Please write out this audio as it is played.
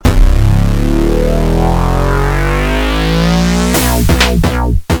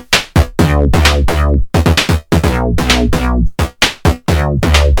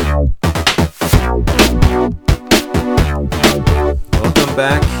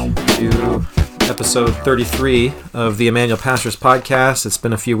to episode 33 of the Emmanuel Pastors Podcast. It's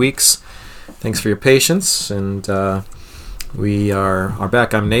been a few weeks. Thanks for your patience, and we are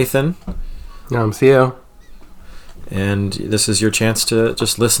back. I'm Nathan. I'm Theo. And this is your chance to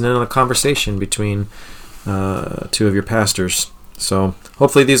just listen in on a conversation between two of your pastors. So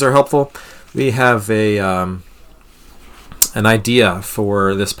hopefully these are helpful. We have an idea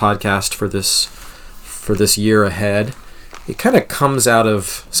for this podcast for this year ahead. It kind of comes out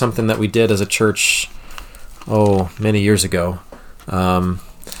of something that we did as a church, many years ago,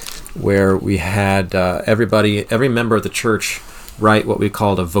 where we had every member of the church write what we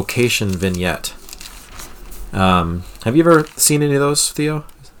called a vocation vignette. Have you ever seen any of those, Theo?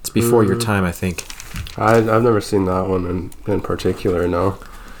 It's before your time, I think. I've never seen that one in particular, no.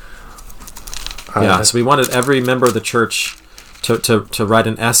 So we wanted every member of the church to write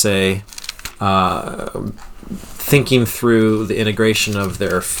an essay thinking through the integration of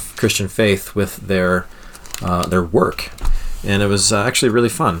their Christian faith with their work. And it was actually really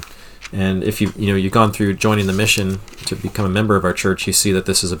fun. And if you've gone through joining the mission to become a member of our church, you see that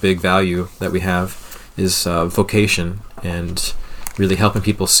this is a big value that we have, is vocation, and really helping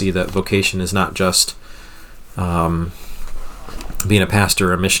people see that vocation is not just being a pastor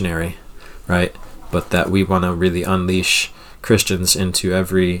or a missionary, right? But that we want to really unleash Christians into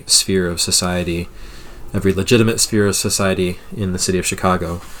every sphere of society, every legitimate sphere of society in the city of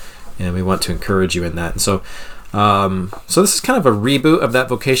Chicago, and we want to encourage you in that. And so this is kind of a reboot of that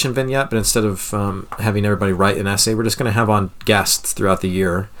vocation vignette, but instead of having everybody write an essay, we're just going to have on guests throughout the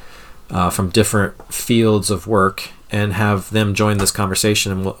year from different fields of work, and have them join this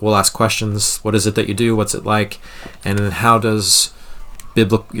conversation, and we'll ask questions. What is it that you do? What's it like? And then how does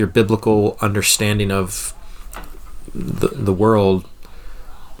your biblical understanding of the world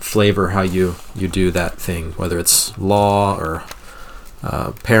flavor how you do that thing, whether it's law or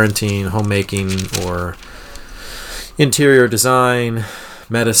parenting, homemaking, or interior design,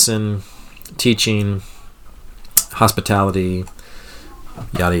 medicine, teaching, hospitality,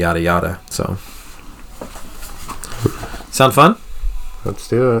 yada yada yada. So, sound fun? Let's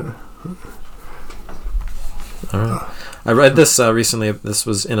do it. All right. I read this recently. This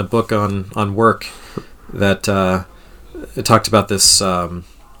was in a book on work that it talked about this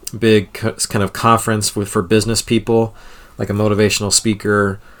big kind of conference for business people, like a motivational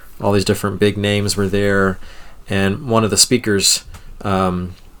speaker. All these different big names were there, and one of the speakers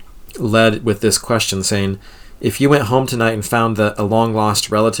led with this question, saying, if you went home tonight and found that a long-lost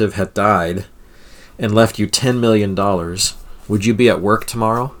relative had died and left you $10 million, would you be at work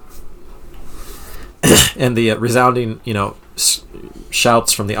tomorrow? And the resounding,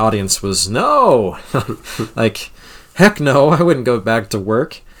 shouts from the audience was, no! Like, heck no, I wouldn't go back to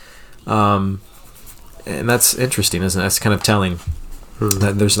work. And that's interesting, isn't it? That's kind of telling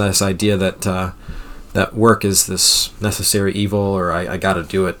that there's this idea that that work is this necessary evil, or I got to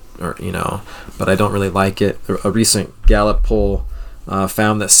do it, or but I don't really like it. A recent Gallup poll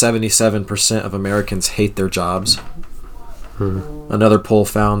found that 77% of Americans hate their jobs. Another poll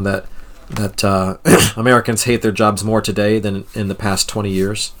found that Americans hate their jobs more today than in the past 20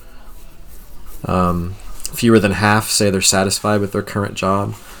 years. Fewer than half say they're satisfied with their current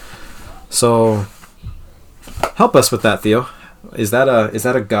job. So, help us with that, Theo. Is that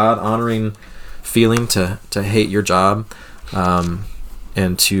a God-honoring feeling to hate your job,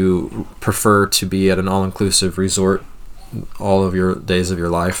 and to prefer to be at an all-inclusive resort all of your days of your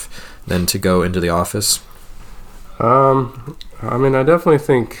life than to go into the office? I definitely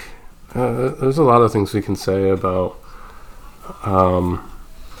think there's a lot of things we can say about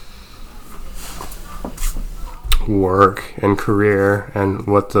work and career and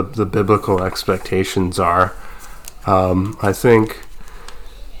what the biblical expectations are. I think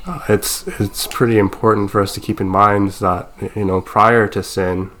it's pretty important for us to keep in mind that prior to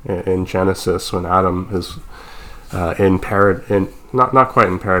sin in Genesis, when Adam is not quite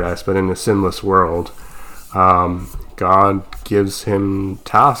in paradise, but in a sinless world, God gives him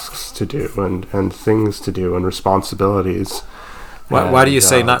tasks to do and things to do and responsibilities. Why do you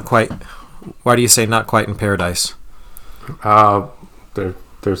say not quite? Why do you say not quite in paradise?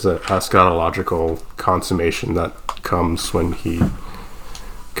 There's a eschatological consummation that comes when he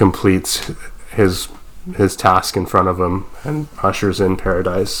completes his task in front of him and ushers in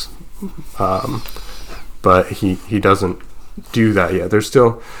paradise. But he doesn't do that yet. There's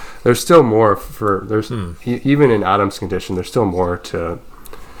still more even in Adam's condition. There's still more to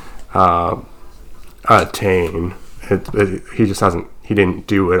attain. He just hasn't. He didn't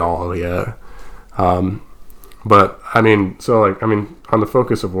do it all yet. But on the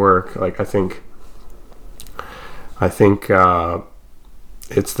focus of work, I think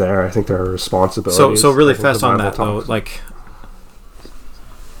it's there. I think there are responsibilities. So really I think fast the on Bible that though, talks. like,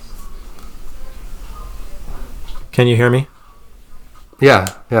 can you hear me?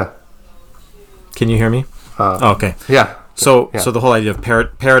 Yeah. Can you hear me? Oh, okay. Yeah. So Yeah. so the whole idea of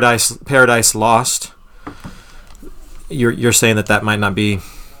paradise lost. You're saying that might not be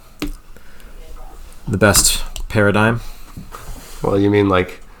the best paradigm. Well, you mean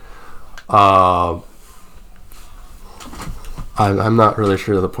like, I'm not really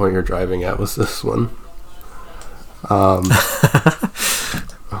sure the point you're driving at was this one. Well,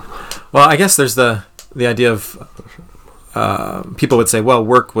 I guess there's the idea of people would say, well,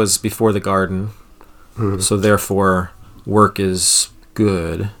 work was before the garden, so therefore work is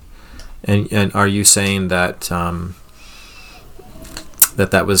good. And are you saying that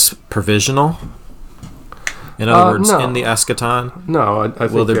that was provisional? In other words, no. in the eschaton, No, I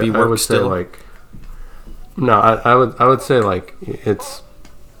think will there be I work would still? say like, no, I would say like it's,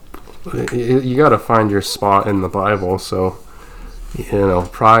 you got to find your spot in the Bible. So,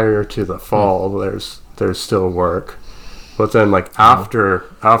 prior to the fall, there's still work, but then like after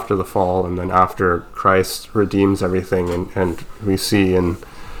the fall, and then after Christ redeems everything, and we see in,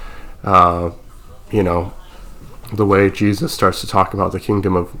 the way Jesus starts to talk about the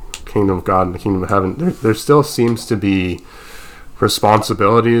kingdom of God and the kingdom of heaven, there still seems to be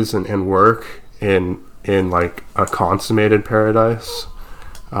responsibilities and work in like a consummated paradise.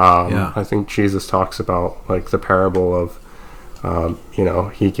 I think Jesus talks about like the parable of,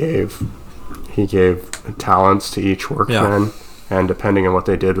 he gave talents to each workman, and depending on what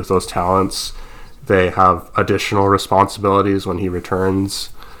they did with those talents, they have additional responsibilities when he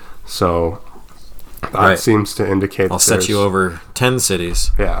returns. So that seems to indicate I'll set you over 10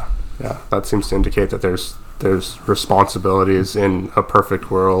 cities. Yeah, that seems to indicate that there's responsibilities in a perfect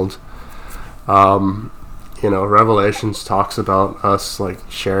world. Revelations talks about us like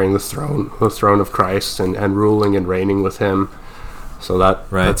sharing the throne of Christ, and ruling and reigning with him. So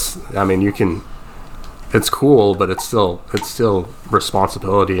that's, I mean, it's cool, but it's still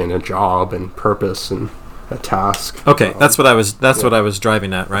responsibility and a job and purpose and a task. Okay, that's what I was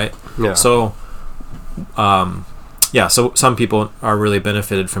driving at, right? Yeah. So so some people are really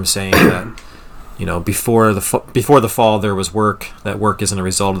benefited from saying that, before the fall there was work. That work isn't a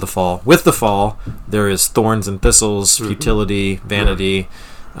result of the fall. With the fall, there is thorns and thistles, futility, vanity,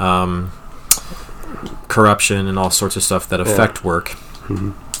 corruption, and all sorts of stuff that affect work.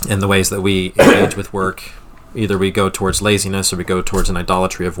 And the ways that we engage with work, either we go towards laziness or we go towards an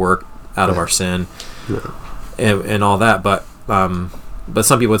idolatry of work out of our sin, and all that. But some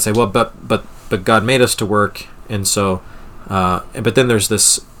people would say, well, but God made us to work, and so, but then there's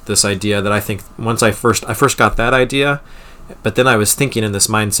this idea that I think once I first got that idea, but then I was thinking in this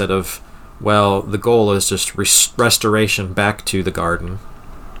mindset of, well, the goal is just restoration back to the garden,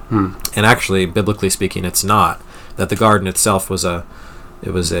 and actually, biblically speaking, it's not. That the garden itself was a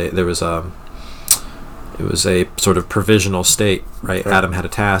sort of provisional state, right? Adam had a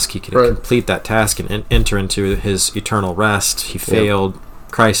task; he could complete that task and enter into his eternal rest. He failed.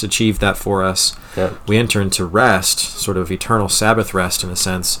 Christ achieved that for us. We enter into rest, sort of eternal Sabbath rest in a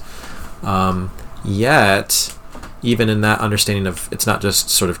sense. Yet, even in that understanding of, it's not just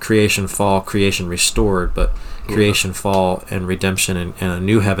sort of creation, fall, creation restored, but creation, fall, and redemption, and a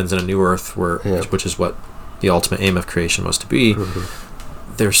new heavens and a new earth, which is what the ultimate aim of creation was to be.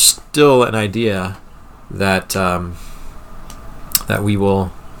 There's still an idea that that we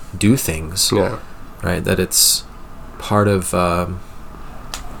will do things, right? That it's part of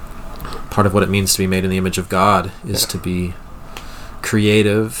what it means to be made in the image of God is to be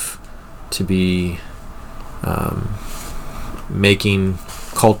creative, to be making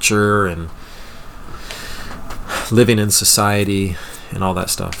culture and living in society and all that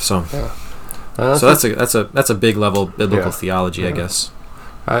stuff. So, so that's a big level biblical theology, I guess.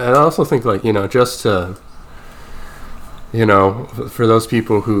 I also think, like, just to, for those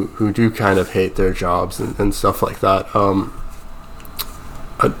people who do kind of hate their jobs and stuff like that,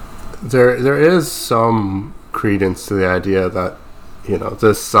 there is some credence to the idea that,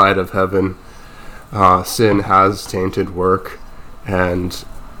 this side of heaven, sin has tainted work, and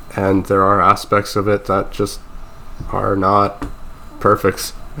there are aspects of it that just are not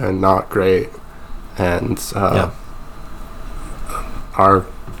perfect and not great, and are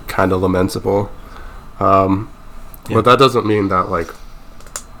kind of lamentable. But that doesn't mean that, like,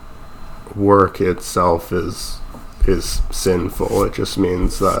 work itself is sinful. It just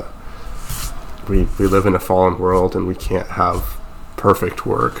means that we live in a fallen world, and we can't have perfect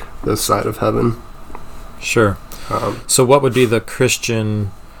work this side of heaven. Sure. So what would be the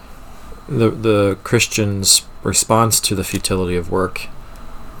Christian's response to the futility of work?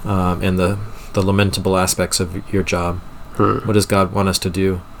 and the lamentable aspects of your job. What does God want us to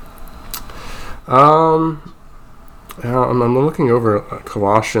do? I'm looking over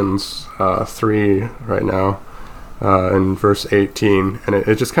Colossians 3 right now, in verse 18, and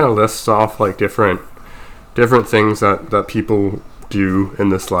it just kind of lists off like different things that people do in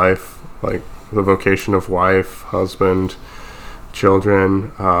this life, like the vocation of wife, husband,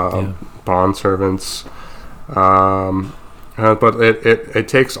 children, bond servants. But it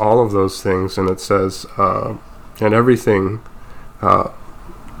takes all of those things, and it says, and everything,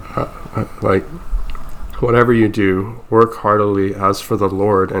 like, whatever you do, work heartily as for the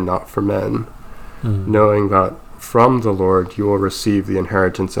Lord and not for men, knowing that from the Lord you will receive the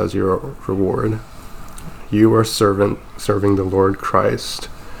inheritance as your reward. You are serving the Lord Christ.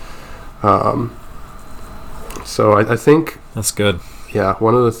 So I think that's good. Yeah,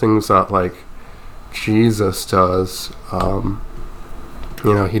 one of the things that like Jesus does,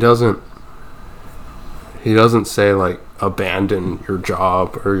 he doesn't say like abandon your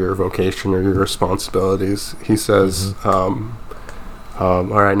job or your vocation or your responsibilities. He says, all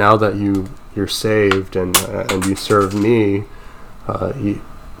right, now that you're saved and you serve me,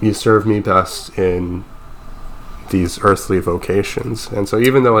 you serve me best in these earthly vocations. And so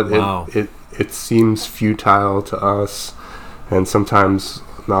even though it seems futile to us and sometimes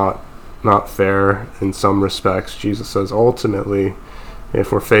not fair in some respects, Jesus says ultimately,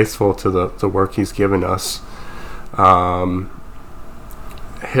 if we're faithful to the work he's given us,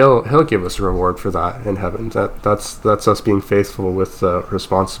 he'll give us a reward for that in heaven. That's us being faithful with the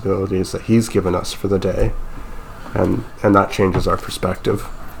responsibilities that he's given us for the day, and that changes our perspective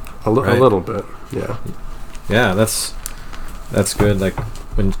a little bit. Yeah, that's good. Like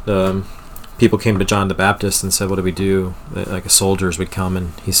when people came to John the Baptist and said, what do we do? Like soldiers would come,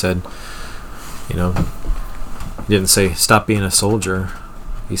 and he said, he didn't say stop being a soldier.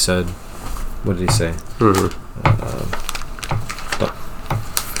 He said, what did he say?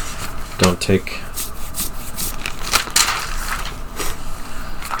 Don't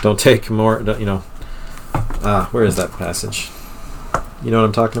take more. Where is that passage? You know what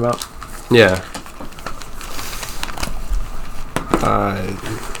I'm talking about? Yeah.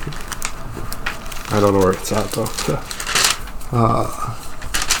 I don't know where it's at though.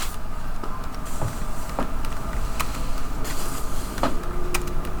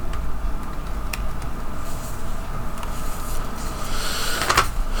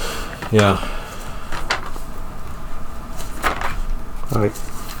 Yeah. Like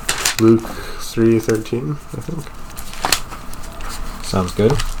Luke 3:13, I think. Sounds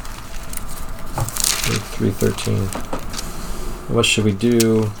good. Luke 3:13. What should we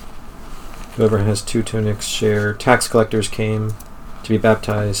do? Whoever has 2 tunics share. Tax collectors came to be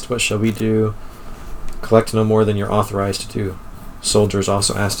baptized. What shall we do? Collect no more than you're authorized to do. Soldiers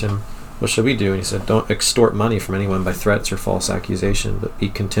also asked him, what shall we do? And he said, don't extort money from anyone by threats or false accusation, but be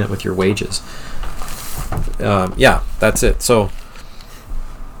content with your wages. That's it. So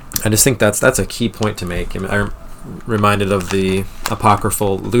I just think that's a key point to make. I'm reminded of the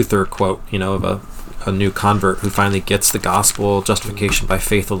apocryphal Luther quote, of a new convert who finally gets the gospel, justification by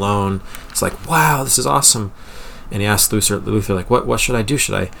faith alone. It's like, wow, this is awesome. And he asked Luther like, what should I do?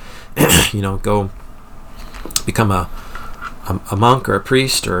 Should I, go become a monk or a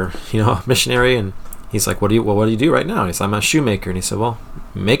priest or a missionary? And he's like, what do you do right now? And he said, I'm a shoemaker. And he said, well,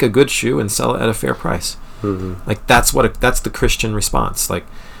 make a good shoe and sell it at a fair price. Like that's the Christian response. Like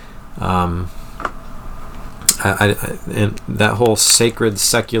and that whole sacred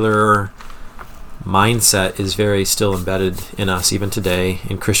secular mindset is very still embedded in us even today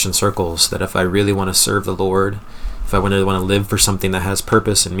in Christian circles, that if I really want to serve the Lord, if I really want to live for something that has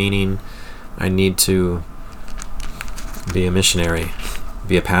purpose and meaning, I need to be a missionary,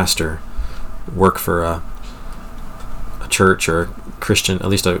 be a pastor, work for a church or a Christian, at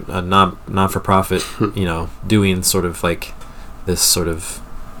least a non-for-profit, doing sort of like this sort of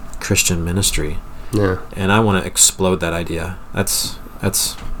Christian ministry. Yeah. And I want to explode that idea. That's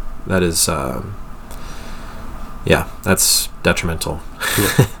detrimental.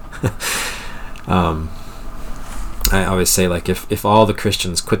 Yeah. I always say, like, if all the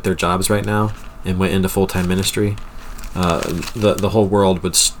Christians quit their jobs right now and went into full-time ministry, the whole world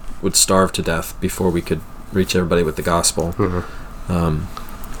would starve to death before we could reach everybody with the gospel.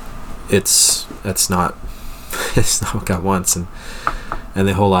 It's not what God wants, and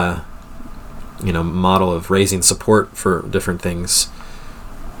the whole model of raising support for different things,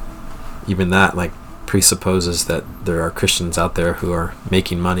 even that like presupposes that there are Christians out there who are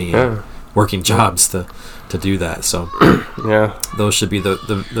making money and working jobs to do that. So those should be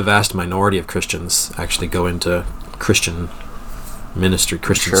the vast minority of Christians actually go into Christian ministry,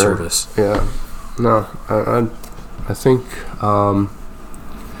 Christian Sure. service. Yeah. No, I think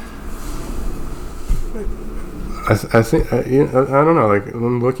I think I don't know. Like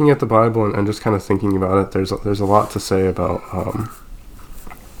when looking at the Bible and just kind of thinking about it, there's a lot to say about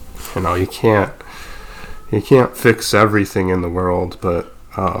you can't fix everything in the world, but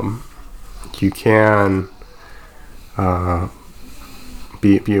you can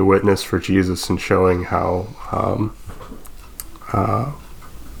be a witness for Jesus and showing how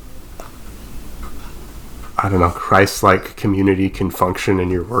I don't know, Christ-like community can function in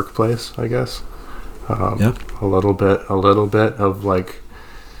your workplace, I guess. Yeah. A little bit of like,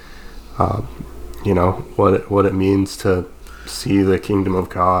 what it means to see the kingdom of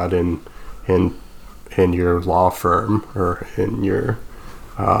God in your law firm or in your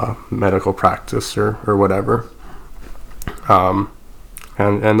medical practice or whatever.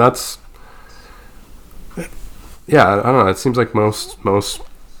 And that's, yeah, I don't know. It seems like most of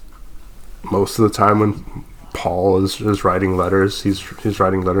the time when Paul is writing letters, he's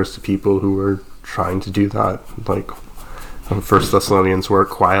writing letters to people who are trying to do that. Like First Thessalonians, work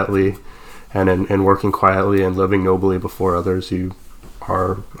quietly, and in working quietly and living nobly before others, you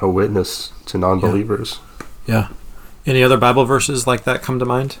are a witness to non-believers. Yeah. Any other Bible verses like that come to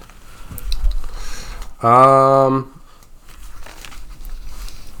mind?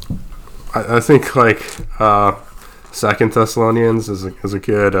 I think like Second Thessalonians is a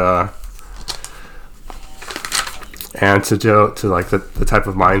good antidote to like the type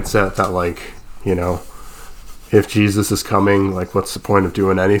of mindset that, like, if Jesus is coming, like, what's the point of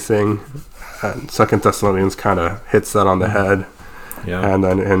doing anything? And Second Thessalonians kind of hits that on the head. Yeah. And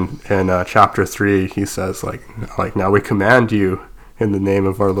then in chapter 3, he says, like now we command you in the name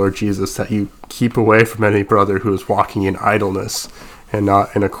of our Lord Jesus that you keep away from any brother who is walking in idleness and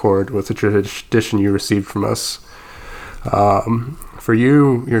not in accord with the tradition you received from us. For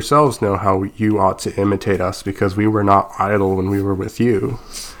you yourselves know how you ought to imitate us, because we were not idle when we were with you,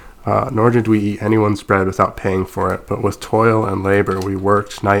 nor did we eat anyone's bread without paying for it, but with toil and labor we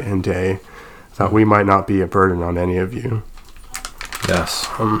worked night and day, that we might not be a burden on any of you. Yes.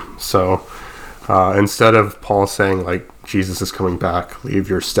 So instead of Paul saying, like, Jesus is coming back, leave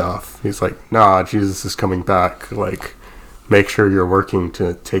your stuff, he's like, nah, Jesus is coming back, like, make sure you're working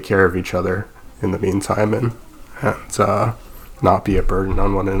to take care of each other in the meantime, and not be a burden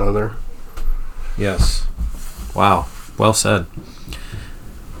on one another. Yes. Wow. Well said.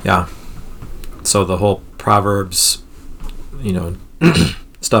 Yeah. So the whole Proverbs,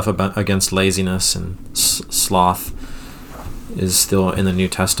 stuff about against laziness and sloth is still in the New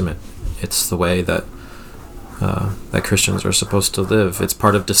Testament. It's the way that that Christians are supposed to live. It's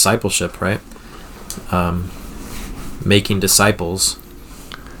part of discipleship, right? Making disciples.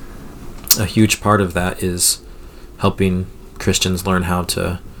 A huge part of that is helping Christians learn how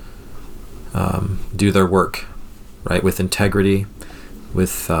to do their work, right, with integrity,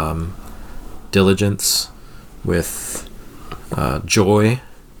 with diligence, with joy,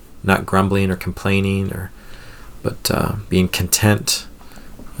 not grumbling or complaining, but being content.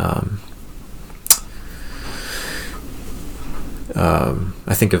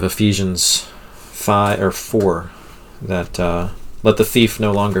 I think of Ephesians 5 or 4, that let the thief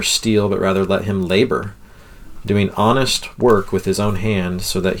no longer steal, but rather let him labor, doing honest work with his own hand,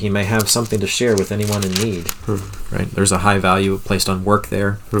 so that he may have something to share with anyone in need. Right? There's a high value placed on work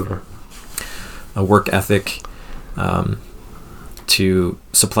there, a work ethic to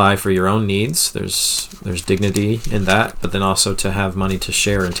supply for your own needs. There's dignity in that, but then also to have money to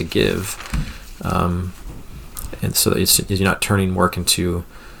share and to give, and so that you're not turning work into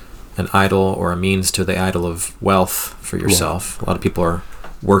an idol or a means to the idol of wealth for yourself. Yeah. A lot of people are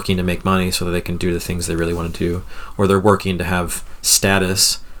working to make money so that they can do the things they really want to do, or they're working to have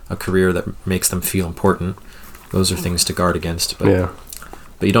status, a career that makes them feel important. Those are things to guard against. But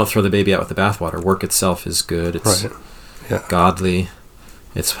you don't throw the baby out with the bathwater. Work itself is good. It's godly.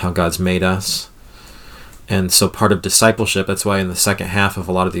 It's how God's made us. And so part of discipleship, that's why in the second half of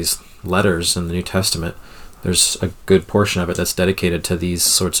a lot of these letters in the New Testament, there's a good portion of it that's dedicated to these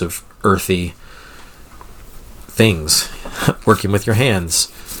sorts of earthy things, working with your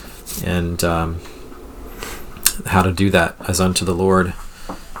hands, and how to do that as unto the Lord.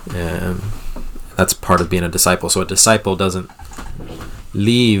 And that's part of being a disciple. So a disciple doesn't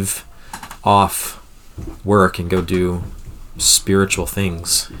leave off work and go do spiritual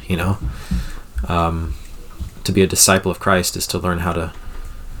things, To be a disciple of Christ is to learn how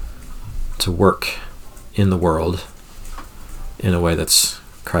to work in the world in a way that's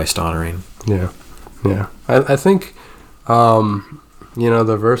Christ honoring. I think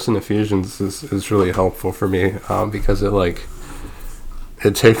the verse in Ephesians is really helpful for me, because it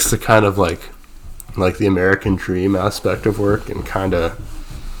it takes the kind of like the American dream aspect of work and kind of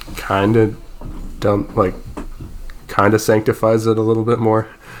dump, like kind of sanctifies it a little bit more.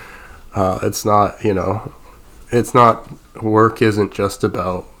 It's not, it's not, work isn't just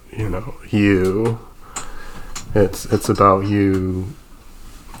about, you. It's about you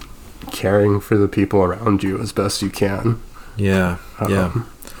caring for the people around you as best you can. Yeah.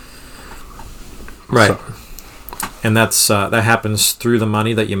 Right. So. And that's that happens through the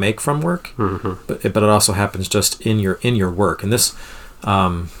money that you make from work, but it also happens just in your work. And this,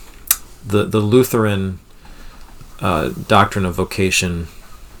 the Lutheran doctrine of vocation,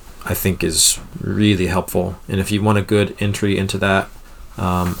 I think, is really helpful. And if you want a good entry into that,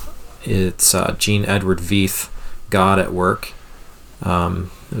 it's Gene Edward Veith, God at Work. It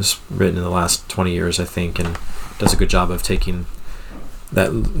was written in the last 20 years, I think, and does a good job of taking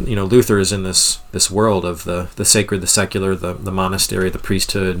that. Luther is in this world of the sacred, the secular, the monastery, the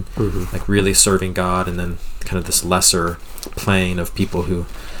priesthood, like really serving God, and then kind of this lesser plane of people who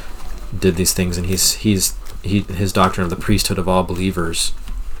did these things. And his doctrine of the priesthood of all believers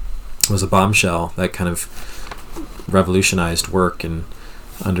was a bombshell that kind of revolutionized work and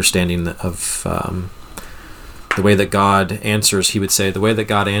understanding of the way that God answers. He would say the way that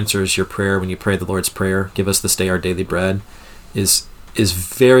God answers your prayer when you pray the Lord's Prayer, "Give us this day our daily bread," is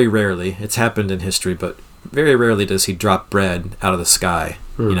very rarely, it's happened in history, but very rarely does he drop bread out of the sky.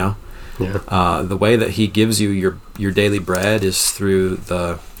 Yeah. The way that he gives you your daily bread is through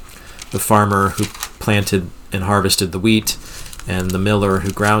the farmer who planted and harvested the wheat, and the miller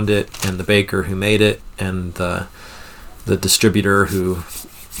who ground it, and the baker who made it, and the distributor who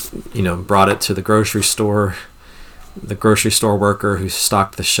brought it to the grocery store, the grocery store worker who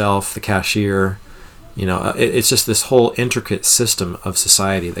stocked the shelf, the cashier. It's just this whole intricate system of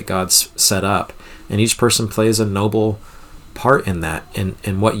society that God's set up, and each person plays a noble part in that.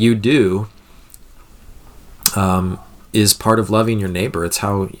 And what you do is part of loving your neighbor. It's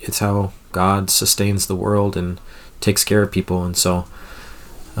how God sustains the world and takes care of people. And so,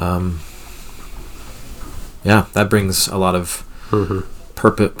 that brings a lot of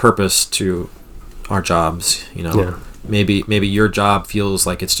purpose to our jobs. Maybe your job feels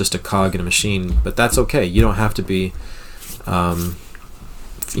like it's just a cog in a machine, but that's okay. You don't have to be, find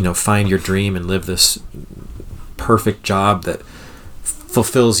your dream and live this perfect job that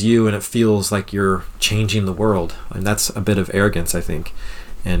fulfills you and it feels like you're changing the world. And that's a bit of arrogance, I think,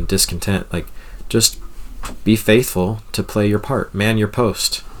 and discontent. Like, just be faithful to play your part, man your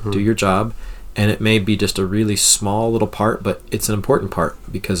post, do your job. And it may be just a really small little part, but it's an important part,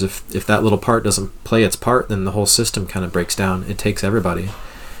 because if that little part doesn't play its part, then the whole system kind of breaks down. It takes everybody.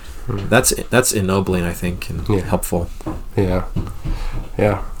 That's ennobling, I think, and helpful. Yeah.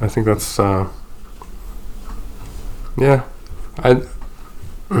 I think that's I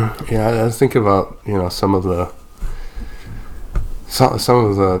think about some of the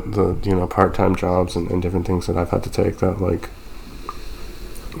part-time jobs and different things that I've had to take that like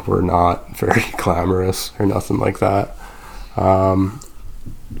were not very glamorous or nothing like that.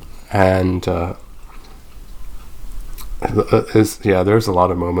 There's a lot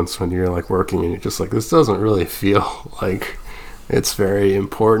of moments when you're like working and you're just like, this doesn't really feel like it's very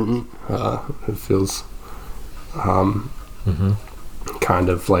important. It feels kind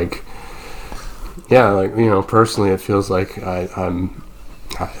of like, personally it feels like I'm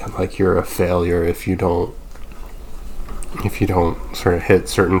like you're a failure if you don't sort of hit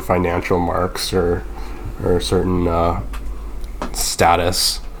certain financial marks or certain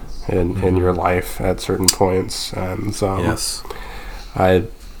status in your life at certain points. And yes, I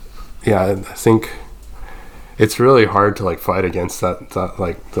think it's really hard to like fight against that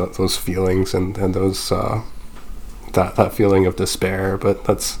like those feelings and those that feeling of despair. But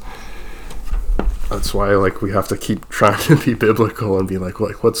that's why like we have to keep trying to be biblical and be like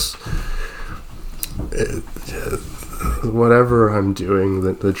what's whatever I'm doing,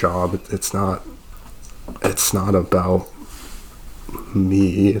 the job, it's not about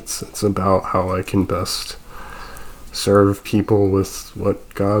me. It's about how I can best serve people with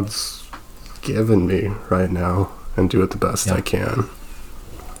what God's given me right now and do it the best I can.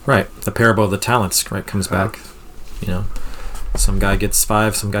 Right. The parable of the talents, right, comes back. Some guy gets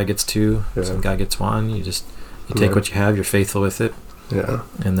 5, some guy gets 2, some guy gets 1. You take what you have, you're faithful with it. Yeah.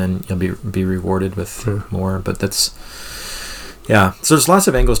 And then you'll be rewarded with more. But that's, so there's lots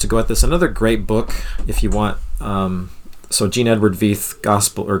of angles to go at this. Another great book, if you want. So Gene Edward Veith,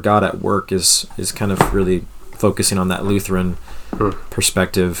 Gospel or God at Work, is kind of really focusing on that Lutheran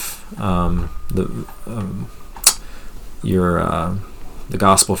perspective. The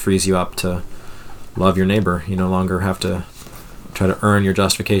gospel frees you up to love your neighbor. You no longer have to try try to earn your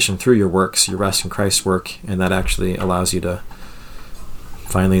justification through your works. You rest in Christ's work, and that actually allows you to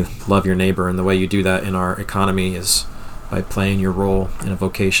finally love your neighbor. And the way you do that in our economy is by playing your role in a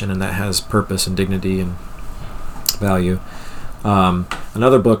vocation, and that has purpose and dignity and value.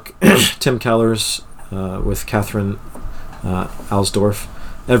 Another book, Tim Keller's with Catherine Alsdorf,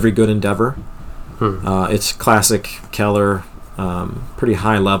 Every Good Endeavor. It's classic Keller, pretty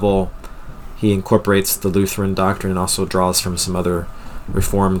high level. He incorporates the Lutheran doctrine and also draws from some other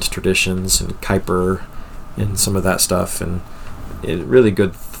Reformed traditions and Kuyper and some of that stuff, and really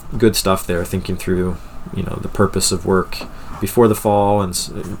good stuff there, thinking through the purpose of work before the fall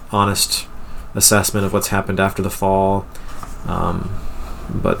and honest assessment of what's happened after the fall.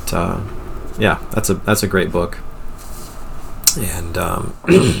 Yeah, that's a great book. And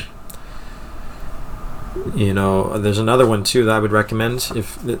there's another one too that I would recommend.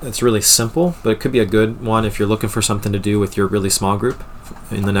 If it's really simple, but it could be a good one if you're looking for something to do with your really small group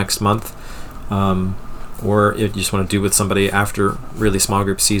in the next month, or if you just want to do with somebody after really small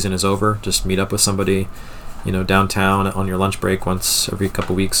group season is over. Just meet up with somebody, downtown on your lunch break once every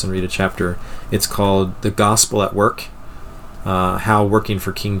couple weeks and read a chapter. It's called The Gospel at Work: How Working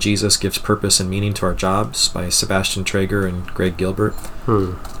for King Jesus Gives Purpose and Meaning to Our Jobs, by Sebastian Traeger and Greg Gilbert.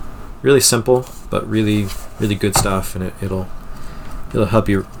 Really simple, but really, really good stuff, and it'll help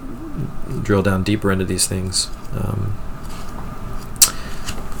you drill down deeper into these things.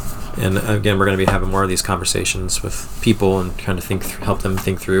 And again, we're going to be having more of these conversations with people and trying to help them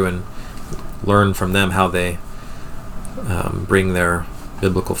think through and learn from them how they bring their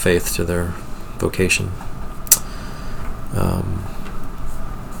biblical faith to their vocation.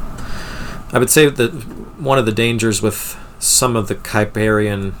 I would say that one of the dangers with some of the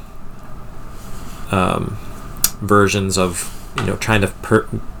Kuyperian versions of trying to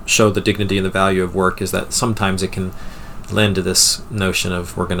show the dignity and the value of work is that sometimes it can lend to this notion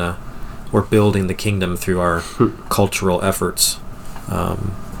of we're building the kingdom through our cultural efforts,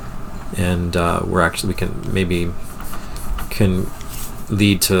 and can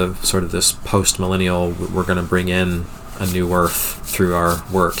lead to sort of this post-millennial, we're going to bring in a new earth through our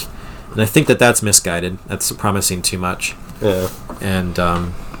work. And I think that's misguided. That's promising too much. Yeah. And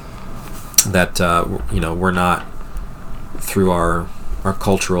we're not, through our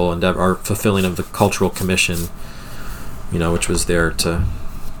cultural endeavor, our fulfilling of the cultural commission, which was there to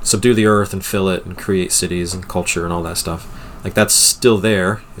subdue the earth and fill it and create cities and culture and all that stuff. Like, that's still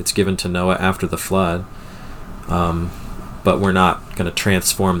there. It's given to Noah after the flood. But we're not going to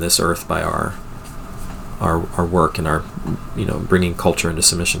transform this earth by our work and our bringing culture into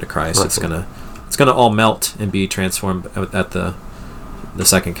submission to Christ. Right. It's gonna all melt and be transformed at the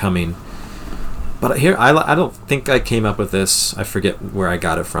second coming. But here, I don't think I came up with this. I forget where I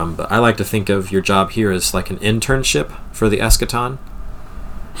got it from, but I like to think of your job here as like an internship for the eschaton.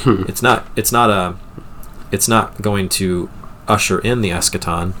 It's not going to usher in the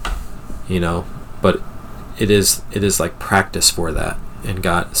eschaton, but it is like practice for that. And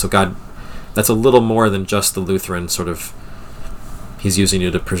God, that's a little more than just the Lutheran sort of, he's using you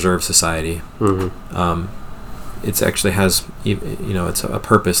to preserve society. It actually has, it's a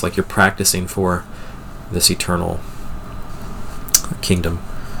purpose, like you're practicing for this eternal kingdom.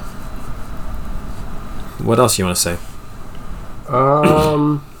 What else you want to say?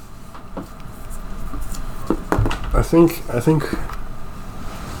 I think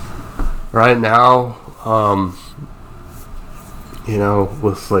right now,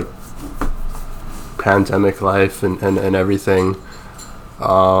 with like pandemic life and everything,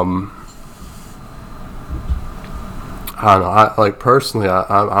 I don't know. Personally,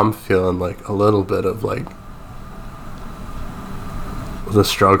 I'm feeling like a little bit of like the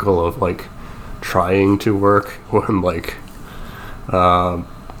struggle of like trying to work when like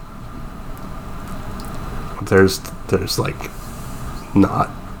there's like not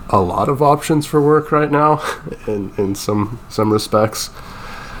a lot of options for work right now in some respects.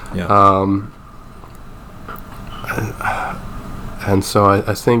 Yeah. And so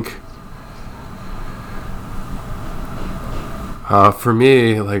I think for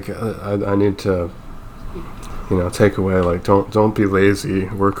me, like I need to take away, like don't be lazy,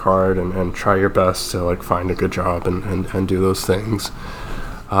 work hard and try your best to like find a good job and do those things.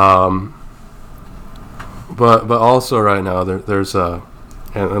 But also right now there's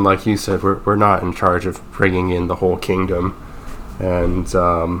and like you said, we're not in charge of bringing in the whole kingdom, and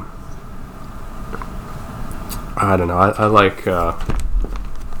I don't know. I like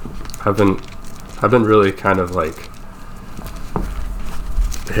I've been really kind of like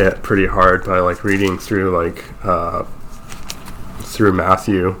hit pretty hard by like reading through through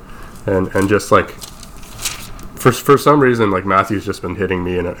Matthew and just like for some reason, like, Matthew's just been hitting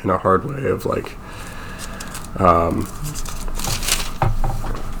me in a hard way of, like,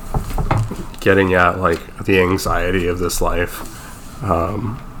 getting at, like, the anxiety of this life,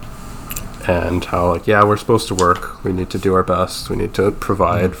 and how, like, yeah, we're supposed to work, we need to do our best, we need to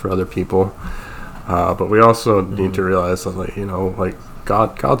provide for other people, but we also need to realize that, like, you know, like,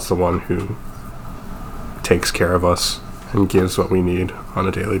 God's the one who takes care of us and gives what we need on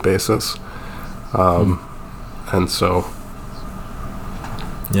a daily basis, and so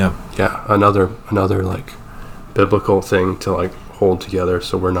yeah, another like biblical thing to, like, hold together,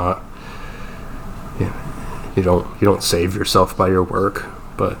 so we're not, you don't save yourself by your work,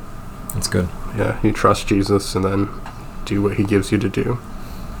 but that's good. Yeah, you trust Jesus and then do what he gives you to do.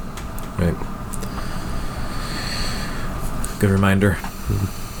 Right. Good reminder.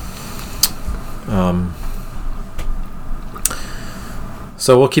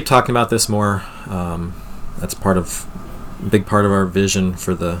 So we'll keep talking about this more. That's a big part of our vision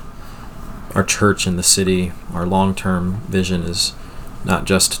for our church and the city. Our long-term vision is not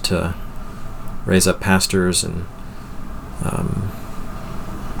just to raise up pastors and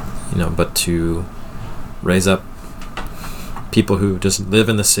but to raise up people who just live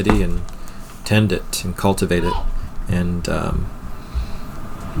in the city and tend it and cultivate it. And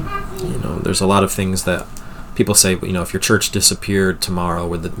there's a lot of things that people say, if your church disappeared tomorrow,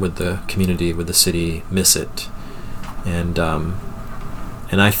 would the community, would the city miss it? And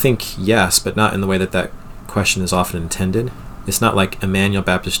I think yes, but not in the way that question is often intended. It's not like Emmanuel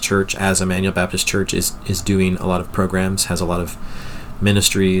Baptist Church, as Emmanuel Baptist Church, is doing a lot of programs, has a lot of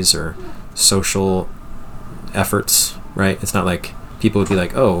ministries or social efforts, right? It's not like people would be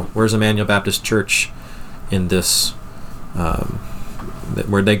like, oh, where's Emmanuel Baptist Church in this?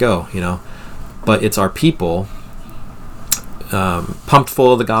 Where'd they go? But it's our people pumped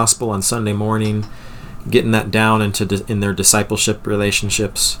full of the gospel on Sunday morning, getting that down in their discipleship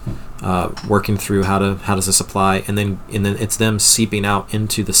relationships, working through how does this apply, and then it's them seeping out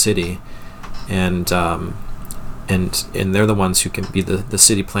into the city, and they're the ones who can be the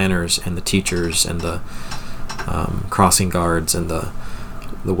city planners and the teachers and the crossing guards and the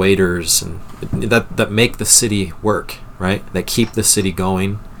waiters, and that make the city work, right? That keep the city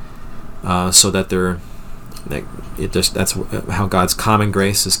going, so that that's how God's common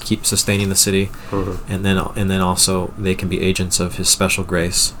grace is keep sustaining the city, and then also they can be agents of His special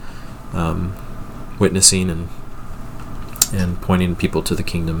grace, witnessing and pointing people to the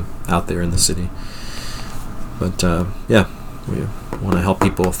kingdom out there in the city. But we want to help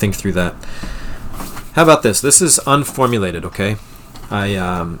people think through that. How about this? This is unformulated, okay?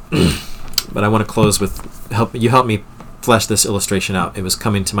 But I want to close with help me flesh this illustration out. It was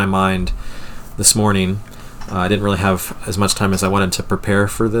coming to my mind this morning. I didn't really have as much time as I wanted to prepare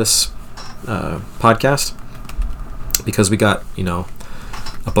for this podcast because we got,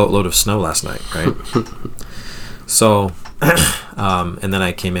 a boatload of snow last night, right? So, and then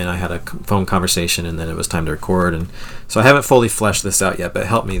I came in, I had a phone conversation, and then it was time to record. And so I haven't fully fleshed this out yet, but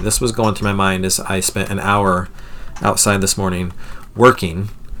help me. This was going through my mind as I spent an hour outside this morning working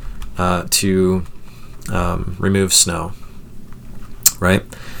to remove snow, right?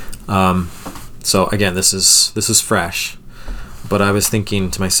 So again, this is fresh, but I was thinking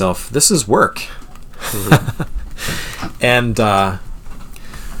to myself, this is work. And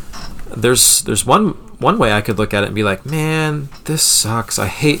there's one way I could look at it and be like, man, this sucks. I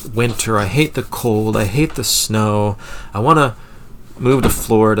hate winter. I hate the cold. I hate the snow. I want to move to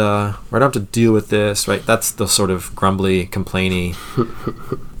Florida where I don't have to deal with this, right? That's the sort of grumbly, complainy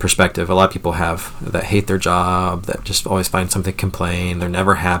perspective a lot of people have, that hate their job, that just always find something to complain. They're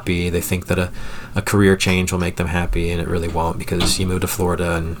never happy. They think that a career change will make them happy, and it really won't, because you move to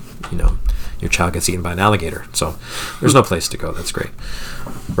Florida and your child gets eaten by an alligator. So there's no place to go. That's great,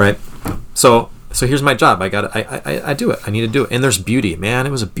 right? So here's my job. I do it. I need to do it. And there's beauty, man.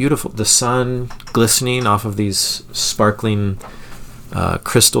 It was the sun glistening off of these sparkling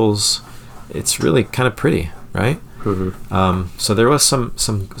crystals. It's really kind of pretty, right? So there was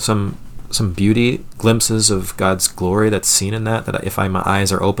some beauty, glimpses of God's glory that's seen in that if my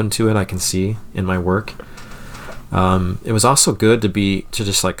eyes are open to it, I can see in my work. It was also good to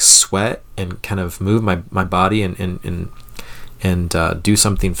just like sweat and kind of move my body and do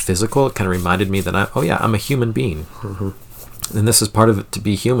something physical. It kind of reminded me that I'm a human being. And this is part of it. To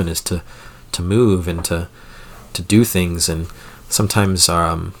be human is to move and to do things. And sometimes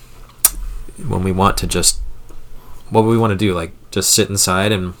when we want to what we want to do, like just sit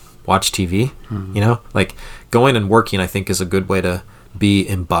inside and watch TV, like going and working, I think, is a good way to be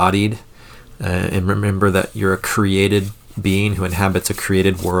embodied and remember that you're a created being who inhabits a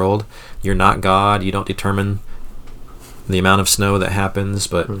created world. You're not God. You don't determine the amount of snow that happens,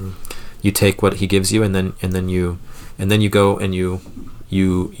 but you take what he gives you, and then you go and you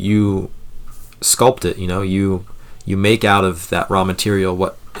sculpt it. You make out of that raw material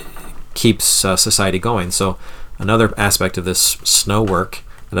what keeps society going. So another aspect of this snow work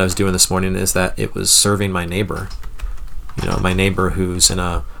that I was doing this morning is that it was serving my neighbor. My neighbor who's in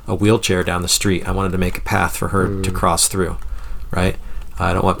a wheelchair down the street. I wanted to make a path for her to cross through, right?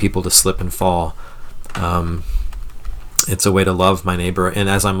 I don't want people to slip and fall. It's a way to love my neighbor, and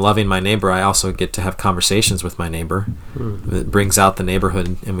as I'm loving my neighbor, I also get to have conversations with my neighbor. It brings out the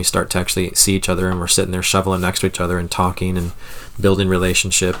neighborhood, and we start to actually see each other, and we're sitting there shoveling next to each other and talking and building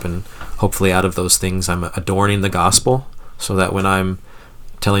relationship, and hopefully out of those things I'm adorning the gospel, so that when I'm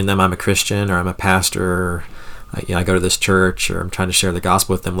telling them I'm a Christian or I'm a pastor, or I go to this church, or I'm trying to share the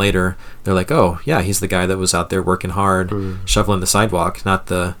gospel with them later, they're like, oh yeah, he's the guy that was out there working hard, shoveling the sidewalk, not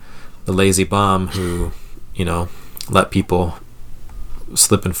the lazy bum who let people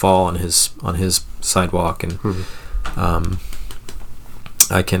slip and fall on his sidewalk. And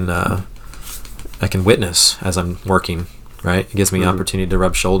I can witness as I'm working, right? It gives me opportunity to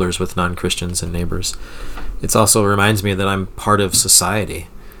rub shoulders with non-Christians and neighbors. It also reminds me that I'm part of society,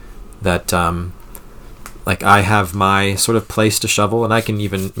 that I have my sort of place to shovel, and I can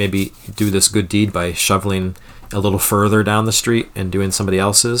even maybe do this good deed by shoveling a little further down the street and doing somebody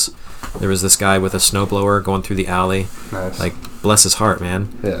else's. There was this guy with a snowblower going through the alley. Nice. Like, bless his heart, man.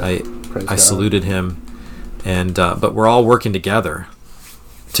 Yeah, I saluted him, and but we're all working together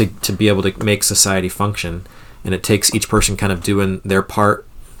to be able to make society function, and it takes each person kind of doing their part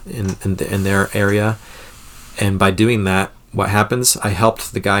in their area. And by doing that, what happens? I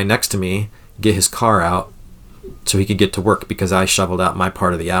helped the guy next to me get his car out so he could get to work because I shoveled out my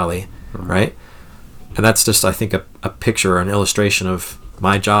part of the alley, right? And that's just, I think, a picture or an illustration of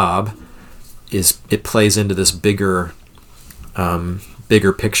my job. Is it plays into this bigger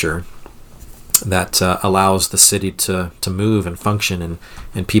picture that allows the city to move and function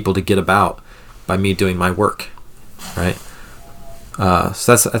and people to get about by me doing my work, right?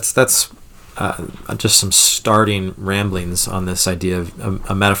 So that's just some starting ramblings on this idea of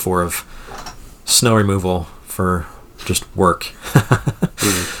a metaphor of snow removal for just work.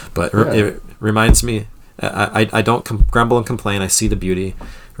 But it reminds me, I don't grumble and complain. I see the beauty.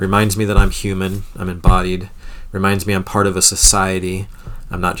 It reminds me that I'm human. I'm embodied. It reminds me I'm part of a society.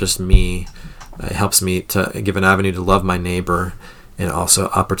 I'm not just me. It helps me to give an avenue to love my neighbor, and also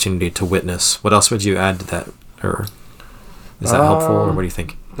opportunity to witness. What else would you add to that, or is that helpful, or what do you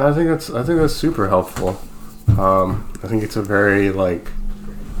think? I think that's super helpful. I think it's a very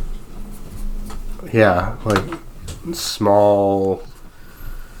small,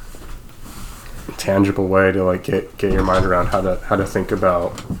 tangible way to get your mind around how to think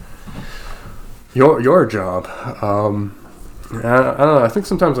about your job. I don't know. I think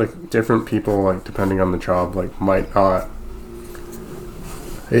sometimes different people, depending on the job, might not.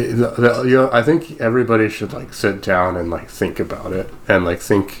 I think everybody should sit down and think about it and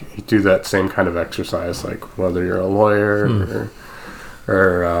do that same kind of exercise, whether you're a lawyer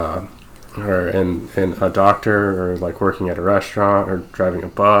or in a doctor, or working at a restaurant, or driving a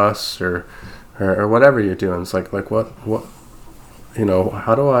bus, or whatever you're doing. It's what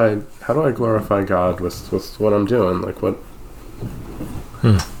how do I glorify God with what I'm doing?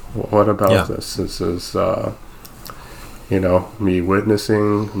 What about this? This is me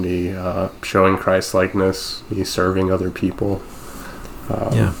witnessing, me showing Christ-likeness, me serving other people.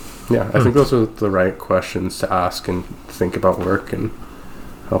 I think those are the right questions to ask and think about work, and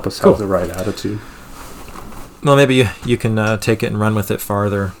help us have the right attitude. Well, maybe you can take it and run with it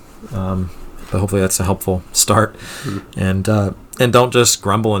farther, but hopefully that's a helpful start. And don't just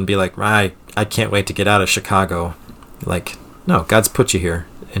grumble and be like, I can't wait to get out of Chicago. No, God's put you here,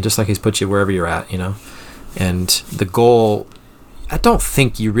 and just like He's put you wherever you're at, And the goal, I don't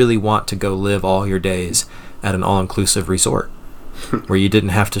think you really want to go live all your days at an all-inclusive resort where you didn't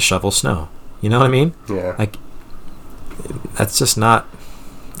have to shovel snow. You know what I mean? Yeah. That's just not,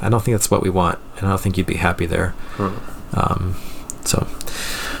 I don't think that's what we want, and I don't think you'd be happy there. So,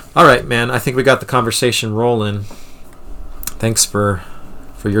 all right, man, I think we got the conversation rolling. Thanks for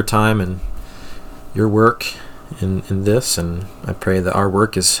your time and your work in this, and I pray that our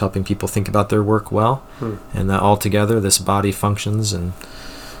work is helping people think about their work well, and that all together this body functions, and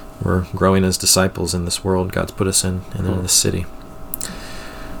we're growing as disciples in this world God's put us in, and in this city.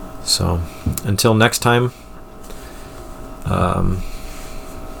 So until next time, au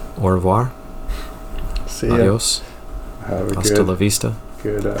revoir. See ya. Adios. Have a Hasta la vista.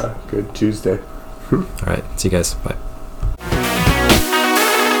 Good Tuesday. All right, see you guys. Bye.